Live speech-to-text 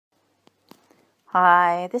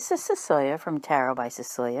Hi, this is Cecilia from Tarot by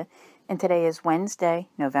Cecilia, and today is Wednesday,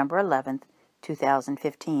 November 11th,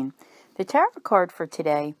 2015. The tarot card for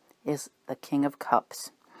today is the King of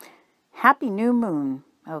Cups. Happy new moon,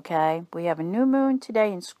 okay? We have a new moon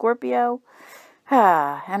today in Scorpio,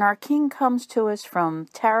 and our king comes to us from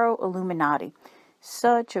Tarot Illuminati.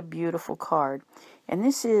 Such a beautiful card, and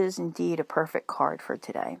this is indeed a perfect card for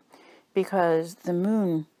today because the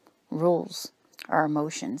moon rules our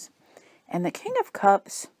emotions. And the King of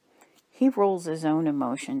Cups, he rules his own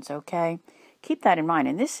emotions, okay? Keep that in mind.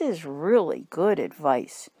 And this is really good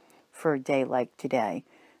advice for a day like today.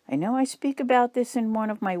 I know I speak about this in one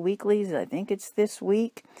of my weeklies. I think it's this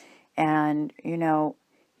week. And,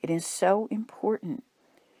 it is so important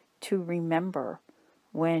to remember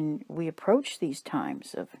when we approach these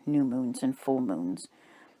times of new moons and full moons.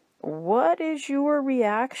 What is your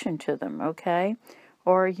reaction to them, okay?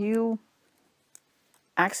 Or are you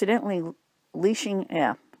accidentally leashing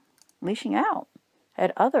out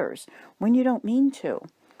at others when you don't mean to?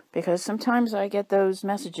 Because sometimes I get those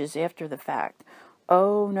messages after the fact.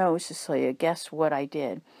 Oh no, Cecilia, guess what I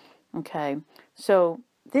did? Okay, so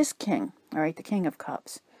this king, all right, the King of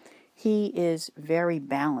Cups, he is very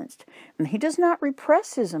balanced. And he does not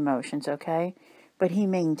repress his emotions, okay, but he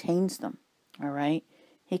maintains them, all right?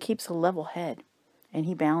 He keeps a level head and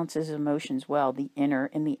he balances his emotions well, the inner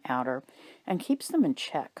and the outer, and keeps them in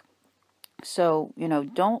check. So,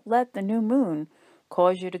 don't let the new moon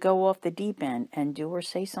cause you to go off the deep end and do or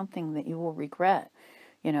say something that you will regret.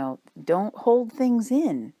 Don't hold things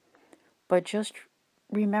in, but just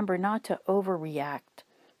remember not to overreact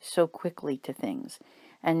so quickly to things.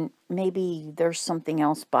 And maybe there's something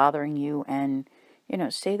else bothering you and,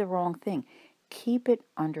 say the wrong thing. Keep it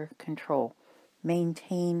under control.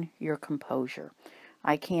 Maintain your composure.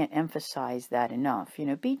 I can't emphasize that enough.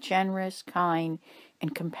 Be generous, kind,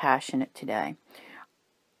 and compassionate today.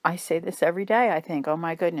 I say this every day, I think, oh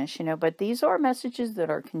my goodness, but these are messages that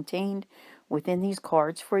are contained within these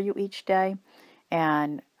cards for you each day.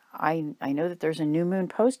 And I know that there's a new moon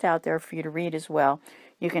post out there for you to read as well.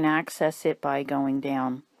 You can access it by going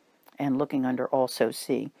down and looking under Also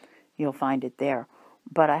See. You'll find it there.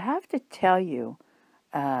 But I have to tell you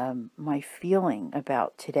my feeling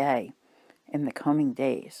about today and the coming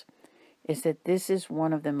days is that this is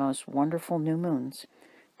one of the most wonderful new moons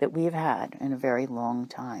that we have had in a very long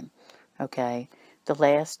time. Okay? The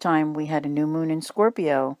last time we had a new moon in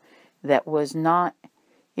Scorpio that was not,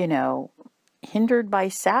 hindered by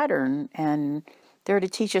Saturn and there to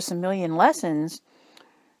teach us a million lessons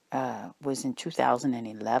was in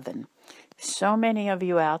 2011. So many of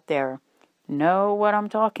you out there know what I'm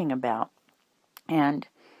talking about. And,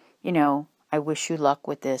 I wish you luck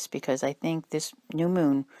with this because I think this new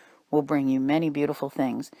moon will bring you many beautiful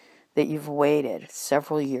things that you've waited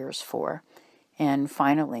several years for. And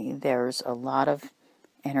finally, there's a lot of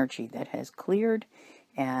energy that has cleared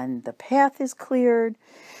and the path is cleared.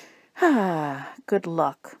 Good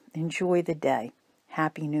luck. Enjoy the day.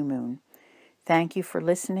 Happy new moon. Thank you for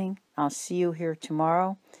listening. I'll see you here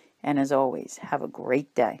tomorrow. And as always, have a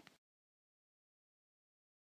great day.